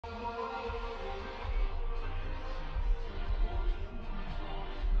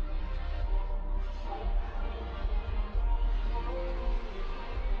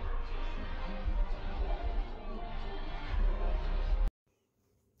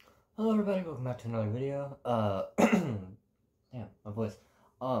Hello everybody, welcome back to another video. Damn, my voice.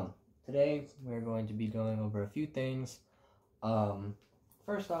 Today we're going to be going over a few things.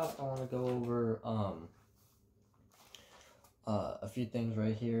 First off, I want to go over a few things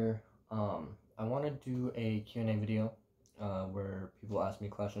right here. I want to do a Q&A video where people ask me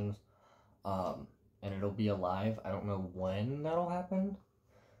questions, and it'll be live. I don't know when that'll happen,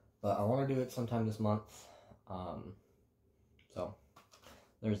 but I want to do it sometime this month. So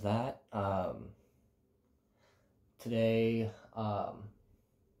there's that. Today, or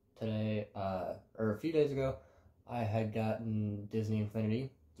a few days ago, I had gotten Disney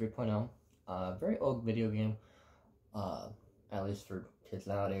Infinity 3.0, very old video game, at least for kids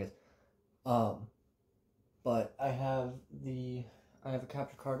nowadays. But I have a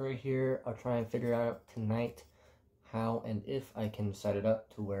capture card right here. I'll try and figure out tonight how and if I can set it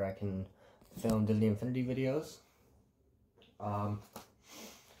up to where I can film Disney Infinity videos.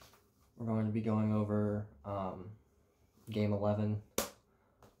 We're going to be going over Game 11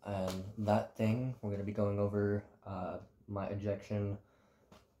 and that thing. We're going to be going over my ejection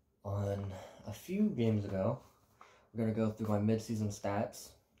on a few games ago. We're going to go through my mid-season stats,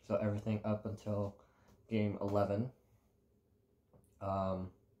 so everything up until Game 11.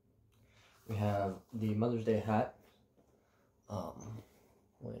 We have the Mother's Day hat,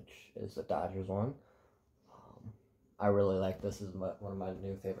 which is the Dodgers one. I really like this. This is one of my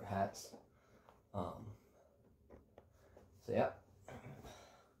new favorite hats. So yeah.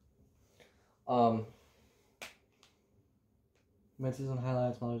 Mid-season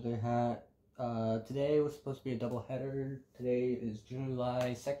highlights, Mother's Day hat. Today was supposed to be a double header. Today is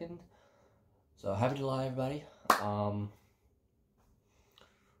July 2nd. So happy July, everybody. 1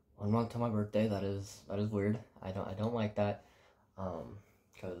 month to my birthday. That is weird. I don't like that.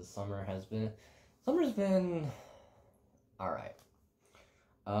 Because summer's been alright.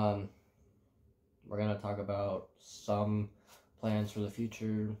 We're gonna talk about some plans for the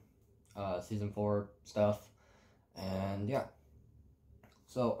future, season 4 stuff, and yeah.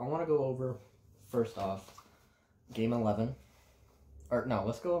 So I want to go over, first off, Game 11. Or no,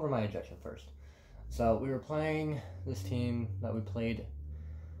 let's go over my ejection first. So we were playing this team that we played,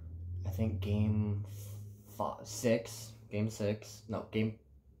 I think Game 6.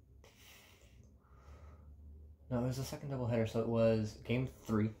 No, it was the second doubleheader, so it was Game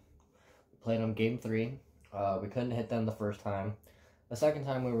 3. We played them Game 3. We couldn't hit them the first time. The second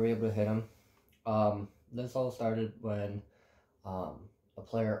time we were able to hit them. This all started when a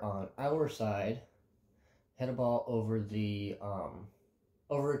player on our side hit a ball over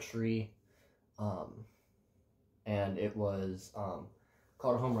over a tree, and it was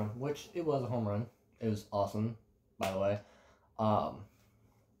called a home run, which it was a home run. It was awesome, by the way.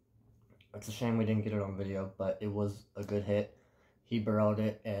 It's a shame we didn't get it on video, but it was a good hit. He barreled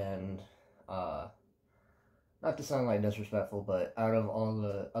it, and not to sound like disrespectful, but out of all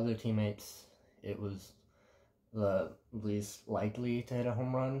the other teammates, it was the least likely to hit a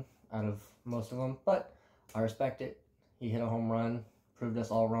home run out of most of them. But I respect it. He hit a home run, proved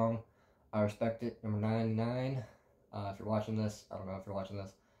us all wrong. I respect it. Number 99. If you're watching this, I don't know if you're watching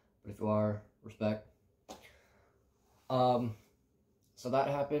this, but if you are, respect. So that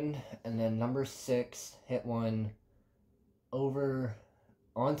happened, and then number 6 hit one over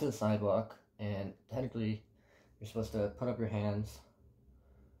onto the sidewalk, and technically you're supposed to put up your hands,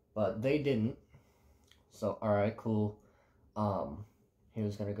 but they didn't. So alright, cool. He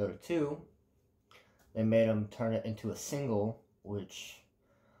was gonna go to 2. They made him turn it into a single, which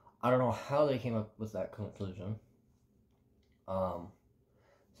I don't know how they came up with that conclusion. So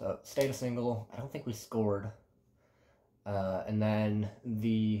it stayed a single. I don't think we scored. And then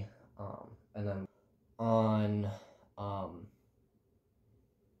on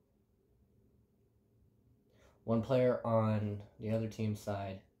one player on the other team's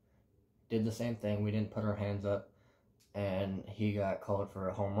side did the same thing. We didn't put our hands up, and he got called for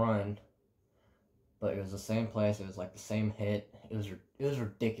a home run. But it was the same place. It was like the same hit. It was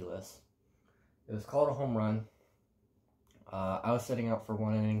ridiculous. It was called a home run. I was sitting out for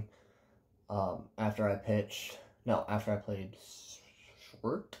 1 inning. After I played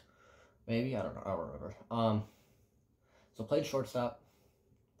short, maybe, I don't remember. So played shortstop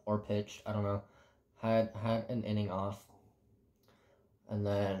or pitch, I don't know. Had an inning off, and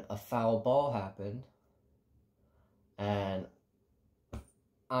then a foul ball happened, and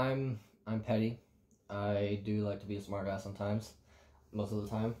I'm petty. I do like to be a smart ass sometimes, most of the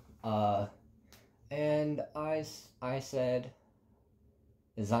time. And I said,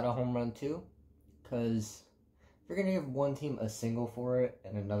 is that a home run too? Because if you're gonna give one team a single for it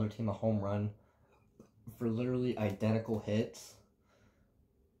and another team a home run for literally identical hits,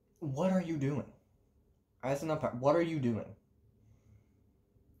 what are you doing? As an umpire, what are you doing?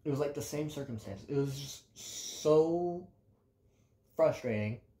 It was like the same circumstance. It was just so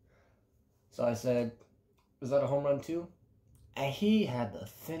frustrating. So I said, "Is that a home run too?" And he had the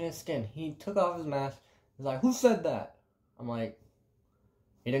thinnest skin. He took off his mask. He's like, "Who said that?" I'm like,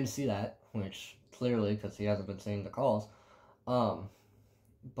 he didn't see that, which clearly, because he hasn't been seeing the calls.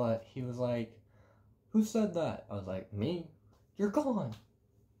 But he was like, "Who said that?" I was like, "Me." "You're gone."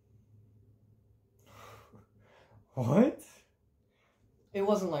 What? It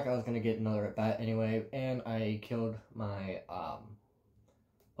wasn't like I was going to get another at bat anyway, and I killed my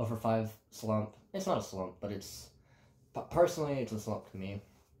 0 for 5 slump. It's not a slump, but personally, it's a slump to me.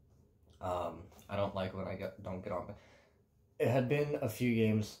 I don't like when I don't get on base. It had been a few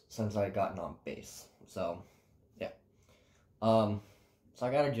games since I had gotten on base, so yeah. So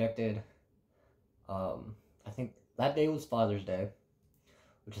I got ejected. I think that day was Father's Day,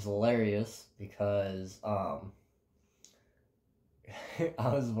 which is hilarious because I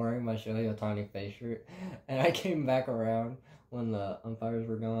was wearing my Shohei Ohtani face shirt, and I came back around when the umpires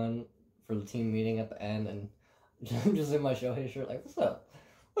were gone for the team meeting at the end, and just in my Shohei shirt, like, what's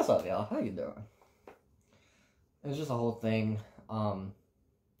up, y'all, how you doing? It was just a whole thing.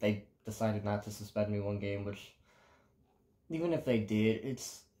 They decided not to suspend me one game, which, even if they did,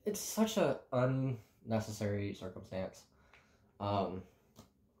 it's such a unnecessary circumstance. But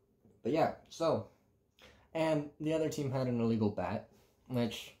yeah, so, and the other team had an illegal bat,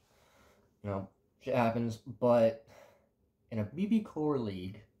 which, shit happens, but in a BB Core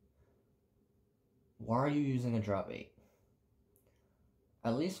league, why are you using a drop 8?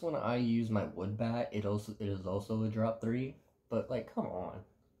 At least when I use my wood bat, it is also a drop 3, but like, come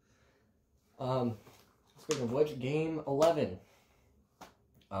on. Speaking of which, game 11.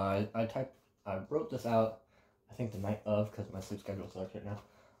 I wrote this out, I think the night of, because my sleep schedule sucks right now.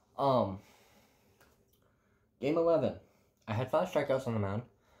 Game 11. I had 5 strikeouts on the mound.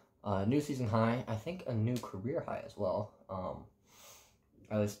 New season high. I think a new career high as well.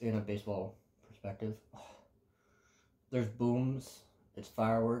 At least in a baseball perspective. There's booms. It's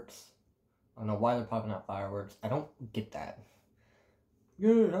fireworks. I don't know why they're popping out fireworks. I don't get that.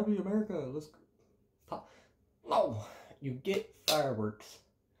 Yeah, happy America. Let's pop. No! You get fireworks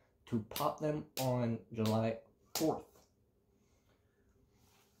to pop them on July 4th.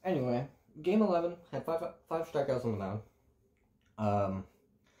 Anyway, game 11, had five strikeouts on the mound.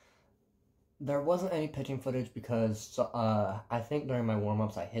 There wasn't any pitching footage because I think during my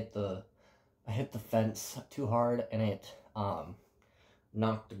warm-ups I hit the fence too hard and it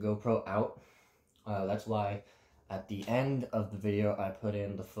knocked the GoPro out. That's why at the end of the video I put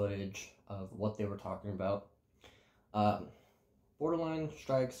in the footage of what they were talking about. Borderline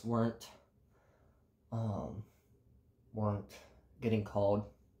strikes weren't getting called.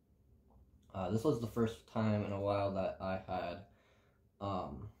 This was the first time in a while that I had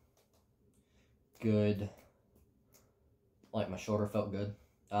good, like my shoulder felt good.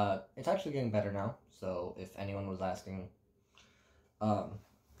 It's actually getting better now, so if anyone was asking,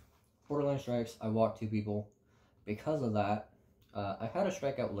 borderline strikes, I walked 2 people. Because of that, I had a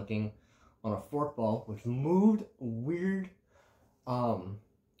strikeout looking on a forkball, which moved weird.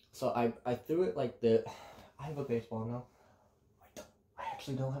 So I threw it like the, I have a baseball now. I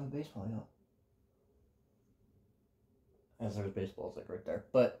actually don't have a baseball yet. As there's baseballs like right there.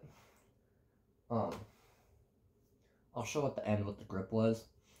 But, I'll show at the end what the grip was.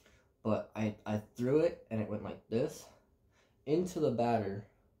 But I threw it and it went like this into the batter,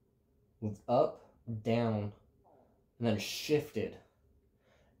 moved up, down, and then shifted.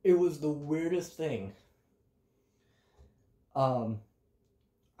 It was the weirdest thing. I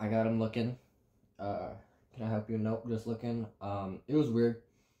got him looking. Can I help you? Nope, just looking. It was weird.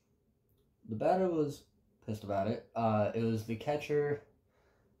 The batter was pissed about it. It was the catcher,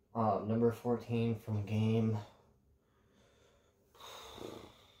 number 14 from game,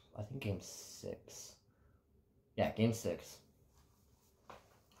 I think game 6. Yeah, game 6.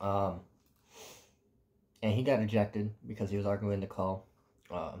 And he got ejected because he was arguing the call.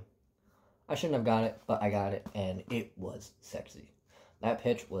 I shouldn't have got it, but I got it, and it was sexy. That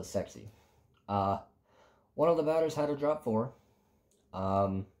pitch was sexy. One of the batters had a drop 4.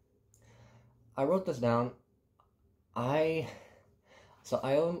 I wrote this down. I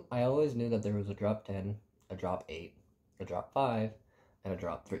always knew that there was a drop 10, a drop 8, a drop 5, and a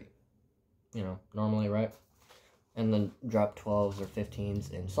drop 3. Normally, right? And then drop 12s or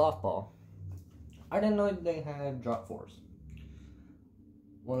 15s in softball. I didn't know they had drop 4s.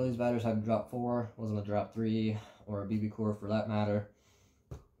 One of these batters had a drop 4, wasn't a drop 3, or a BB Core for that matter,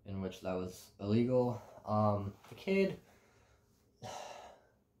 in which that was illegal. The kid,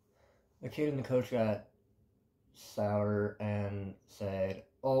 the kid and the coach got sour and said,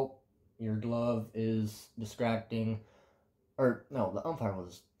 "Oh, your glove is distracting." Or, no, the umpire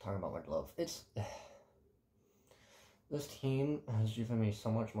was talking about my glove. It's... This team has given me so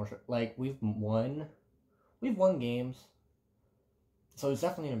much more... Like, we've won games. So it's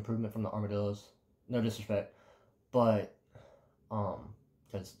definitely an improvement from the Armadillos. No disrespect. But,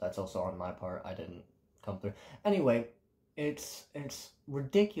 because that's also on my part. I didn't come through. Anyway, it's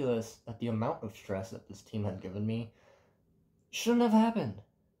ridiculous that the amount of stress that this team has given me shouldn't have happened.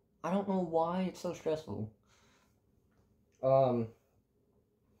 I don't know why it's so stressful.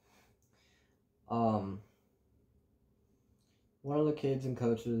 One of the kids and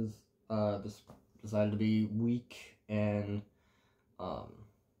coaches decided to be weak and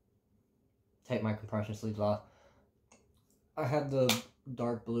take my compression sleeves off. I had the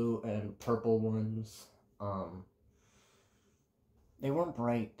dark blue and purple ones. They weren't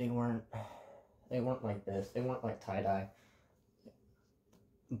bright. They weren't like this. They weren't like tie-dye.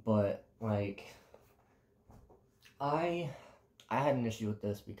 But like, I had an issue with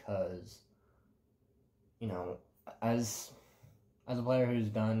this because, you know, as a player who's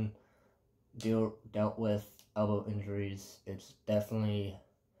dealt with elbow injuries, it's definitely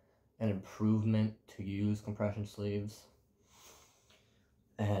an improvement to use compression sleeves.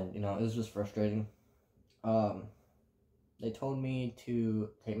 And, you know, it was just frustrating. They told me to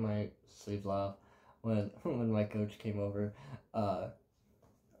take my sleeves off when my coach came over.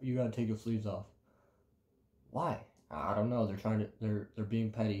 You gotta take your sleeves off. Why? I don't know. They're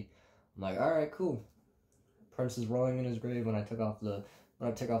being petty. I'm like, all right, cool. Prince is rolling in his grave when I took off the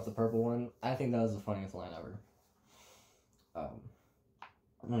purple one. I think that was the funniest line ever.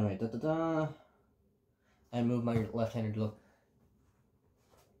 Anyway, I moved my left-handed glove.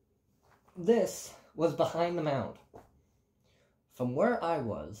 This was behind the mound. From where I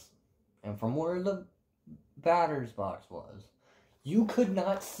was, and from where the batter's box was, you could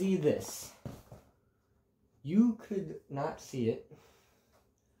not see this. You could not see it.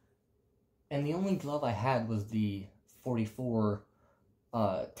 And the only glove I had was the 44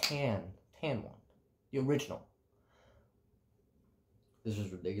 tan one. The original. This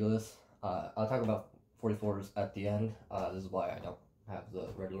is ridiculous. I'll talk about 44s at the end. This is why I don't have the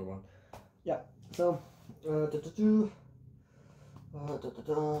regular one. Yeah, so, why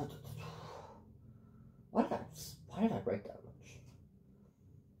did I break that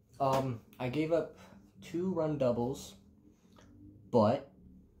much? I gave up 2 run doubles, but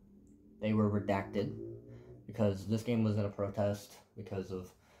they were redacted because this game was in a protest because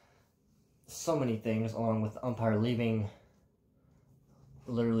of so many things, along with the umpire leaving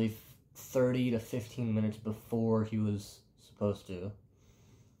literally 30 to 15 minutes before he was supposed to.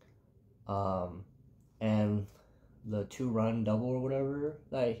 And the 2-run double or whatever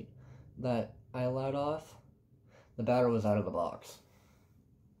that I allowed off, the batter was out of the box.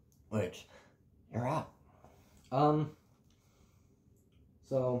 Which, you're out.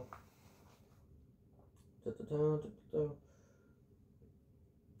 So,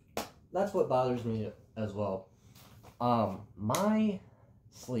 that's what bothers me as well. My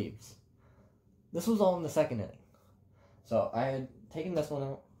sleeves. This was all in the second inning. So, I had taken this one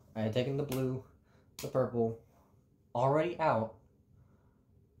out. I had taken the blue, the purple, already out,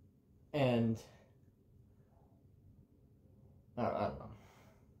 and I don't know.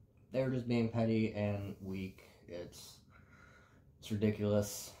 They were just being petty and weak. It's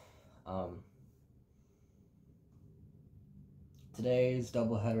ridiculous. Today's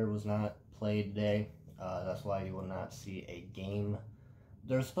doubleheader was not played today. That's why you will not see a game.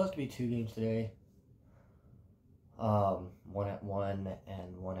 There's supposed to be 2 games today. One at 1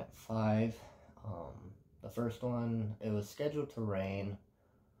 and one at 5. The first one, it was scheduled to rain,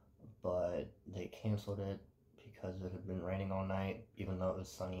 but they canceled it because it had been raining all night, even though it was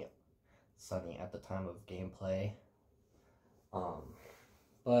sunny at the time of gameplay.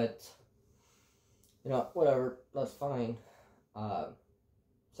 But, you know, whatever, that's fine.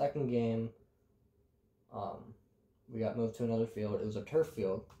 Second game, we got moved to another field. It was a turf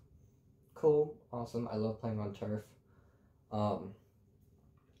field. Cool, awesome, I love playing on turf.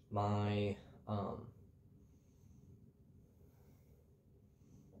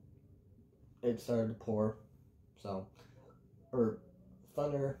 It started to pour,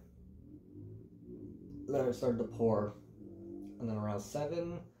 thunder, then it started to pour, and then around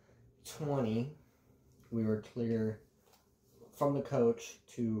 7:20, we were clear from the coach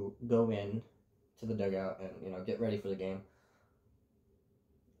to go in to the dugout and, you know, get ready for the game.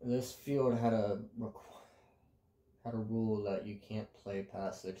 This field had a rule that you can't play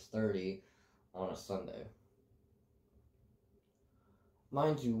past 6:30 on a Sunday.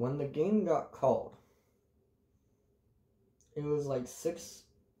 mind you, when the game got called, it was like 6:15,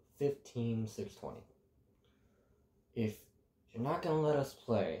 6:20. If you're not going to let us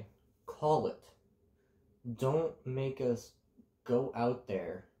play, call it. Don't make us go out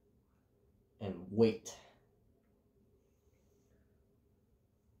there and wait.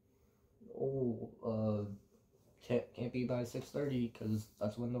 Can't be by 6:30 because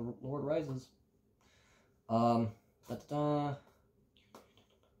that's when the Lord rises.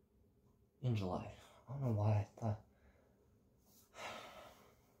 In July. I don't know why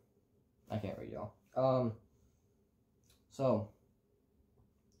I can't read y'all.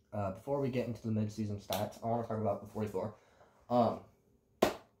 Before we get into the mid-season stats, I want to talk about the 44.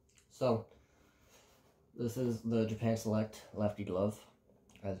 So this is the Japan Select lefty glove,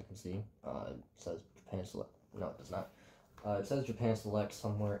 as you can see. It says Japan Select. No, it does not. It says Japan Select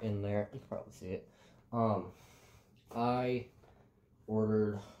somewhere in there. You can probably see it. I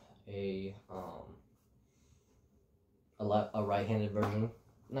ordered a right-handed version,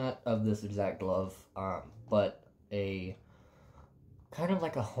 not of this exact glove, but a kind of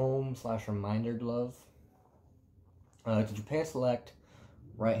like a home/reminder glove. It's a Japan Select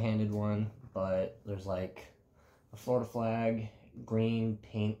right-handed one, but there's like a Florida flag, green,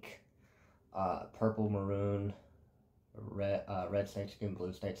 pink, purple, maroon, red snakeskin,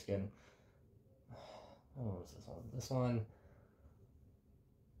 blue snakeskin. What was this one?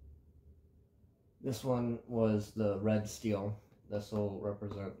 This one was the red steel. This will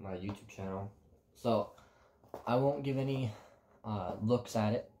represent my YouTube channel. So I won't give any looks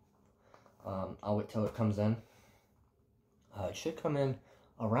at it. I'll wait till it comes in. It should come in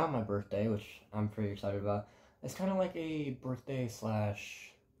around my birthday, which I'm pretty excited about. It's kind of like a birthday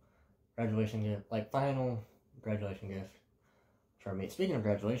 / graduation gift, like final graduation gift for me. Speaking of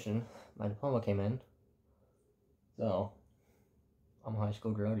graduation, my diploma came in. So I'm a high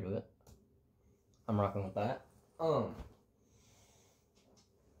school graduate. I'm rocking with that.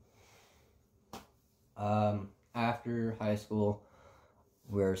 After high school,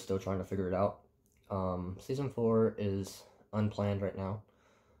 we're still trying to figure it out. Season 4 is unplanned right now.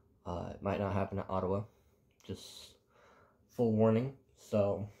 It might not happen at Ottawa. Just full warning.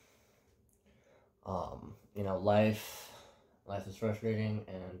 So, life is frustrating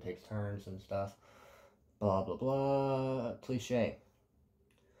and takes turns and stuff. Blah, blah, blah. Cliche.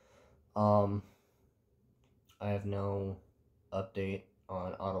 I have no update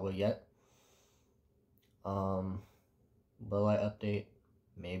on Ottawa yet. Will I update?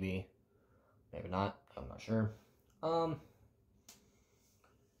 Maybe. Maybe not. I'm not sure.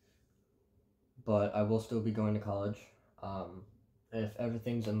 But I will still be going to college. If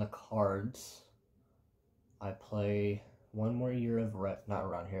everything's in the cards, I play one more year of not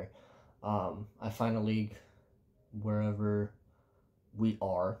around here. I find a league wherever we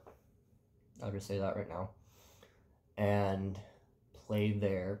are. I'll just say that right now. And play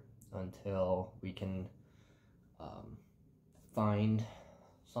there until we can find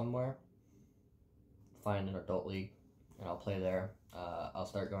somewhere. Find an adult league. And I'll play there. I'll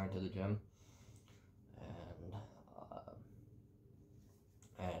start going to the gym.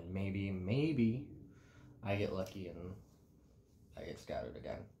 And maybe I get lucky and I get scouted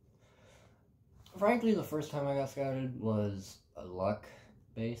again. Frankly, the first time I got scouted was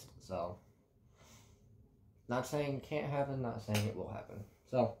luck-based, so not saying it can't happen, not saying it will happen.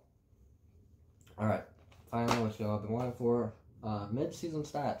 So, alright, finally what y'all have been wanting for, mid-season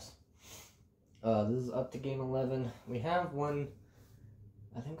stats. This is up to game 11. We have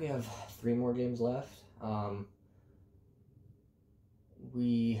I think we have 3 more games left.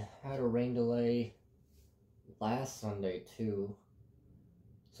 We had a rain delay last Sunday too,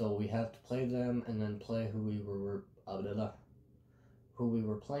 so we have to play them and then play who we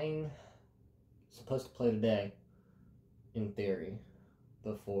were playing. Supposed to play today, in theory,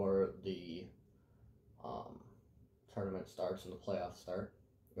 before the tournament starts and the playoffs start,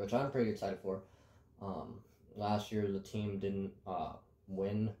 which I'm pretty excited for. Last year the team didn't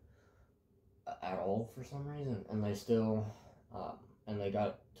win at all for some reason, and they still and they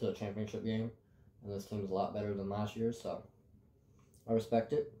got to the championship game, and this team's a lot better than last year, so I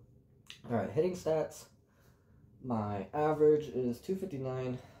respect it. Alright, hitting stats. My average is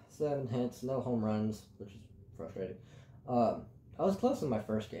 259, 7 hits, no home runs, which is frustrating. I was close in my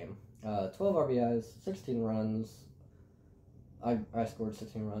first game. 12 RBIs, 16 runs. I scored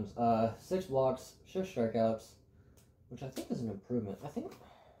 16 runs. 6 walks, 6 strikeouts, which I think is an improvement. I think...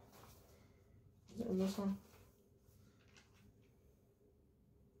 Is it in this one?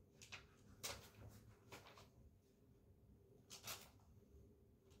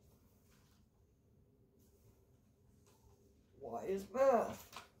 Why is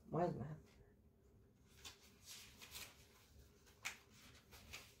Why is that?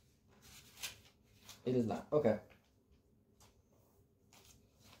 It is not. Okay.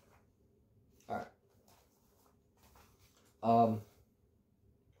 Alright.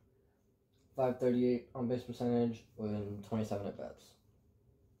 538 on base percentage with 27 at bats.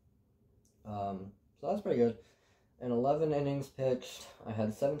 So that's pretty good. In 11 innings pitched, I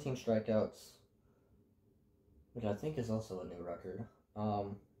had 17 strikeouts, which I think is also a new record.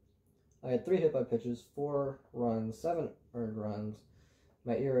 I had 3 hit by pitches, 4 runs, 7 earned runs.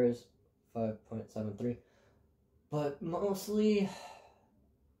 My ERA is 5.73. But mostly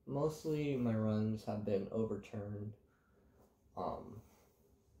my runs have been overturned.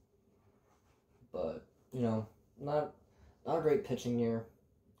 But you know, not a great pitching year.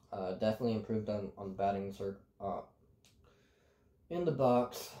 Definitely improved on batting in the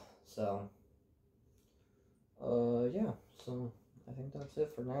box. So yeah, so I think that's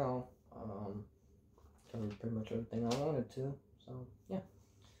it for now. Covered pretty much everything I wanted to. So yeah.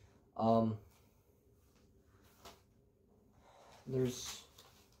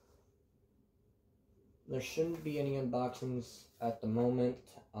 There shouldn't be any unboxings at the moment.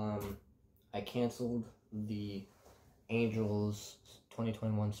 I canceled the Angels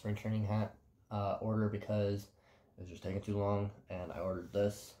 2021 spring training hat order because it was just taking too long, and I ordered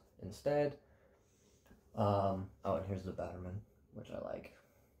this instead. Oh, and here's the Batterman, which I like.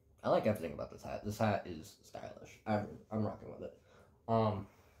 I like everything about this hat. This hat is stylish. I'm rocking with it.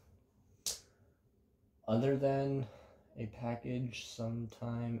 Other than a package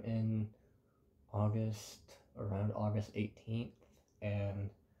sometime in August, around August 18th, and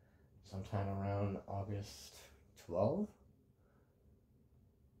sometime around August 12th,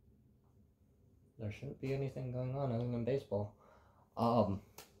 there shouldn't be anything going on other than baseball.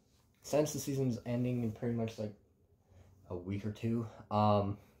 Since the season's ending in pretty much like a week or two,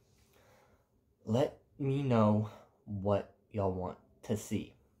 let me know what y'all want to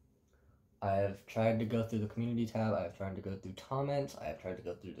see. I've tried to go through the community tab, I've tried to go through comments, I have tried to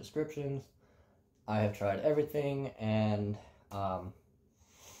go through descriptions, I have tried everything, and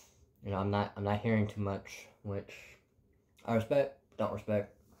you know, I'm not hearing too much, which I respect, don't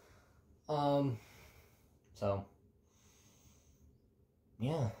respect. So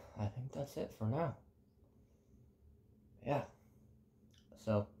yeah, I think that's it for now. Yeah.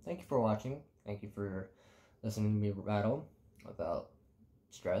 So thank you for watching. Thank you for listening to me rattle about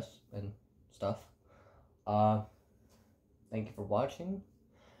stress and stuff. Thank you for watching,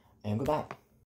 and goodbye.